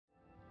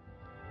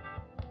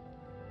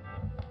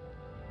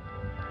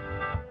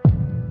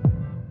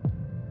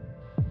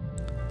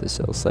The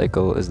cell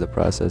cycle is the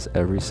process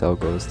every cell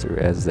goes through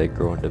as they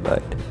grow and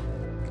divide.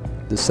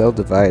 The cell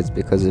divides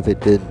because if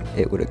it didn't,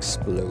 it would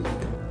explode.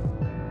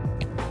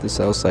 The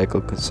cell cycle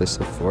consists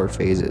of 4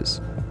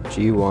 phases: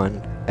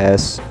 G1,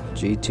 S,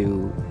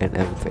 G2, and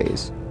M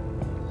phase.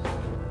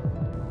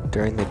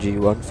 During the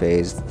G1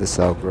 phase, the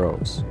cell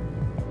grows.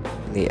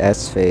 In the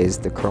S phase,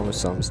 the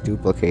chromosomes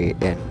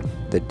duplicate and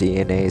the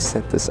DNA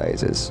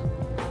synthesizes.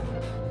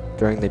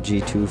 During the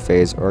G2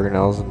 phase,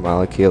 organelles and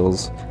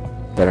molecules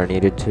that are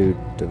needed to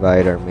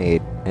divide are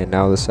made, and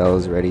now the cell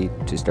is ready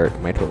to start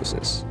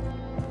mitosis.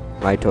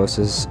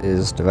 Mitosis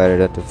is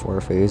divided into 4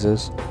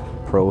 phases: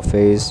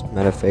 prophase,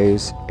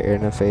 metaphase,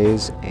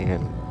 anaphase,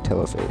 and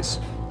telophase.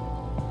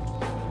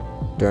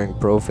 During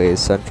prophase,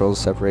 centrals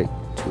separate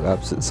to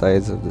opposite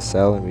sides of the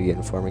cell and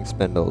begin forming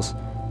spindles,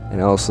 and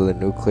also the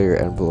nuclear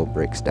envelope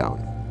breaks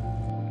down.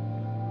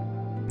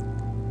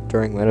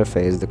 During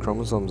metaphase, the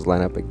chromosomes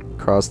line up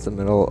across the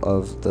middle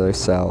of the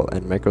cell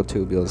and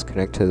microtubules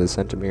connect to the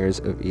centromeres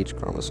of each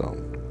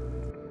chromosome.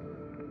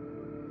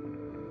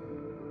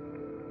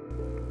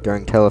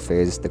 During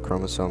telophase, the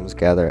chromosomes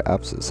gather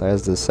opposite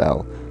sides of the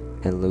cell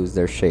and lose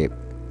their shape,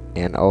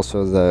 and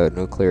also the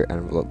nuclear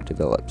envelope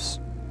develops.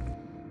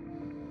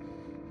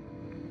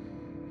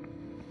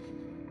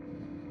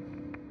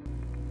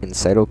 In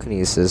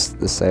cytokinesis,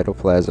 the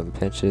cytoplasm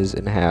pinches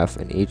in half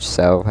and each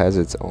cell has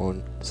its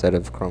own set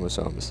of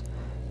chromosomes,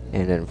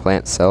 and in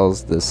plant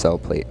cells the cell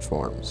plate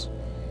forms.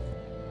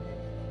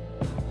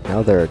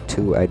 Now there are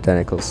 2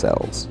 identical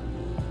cells.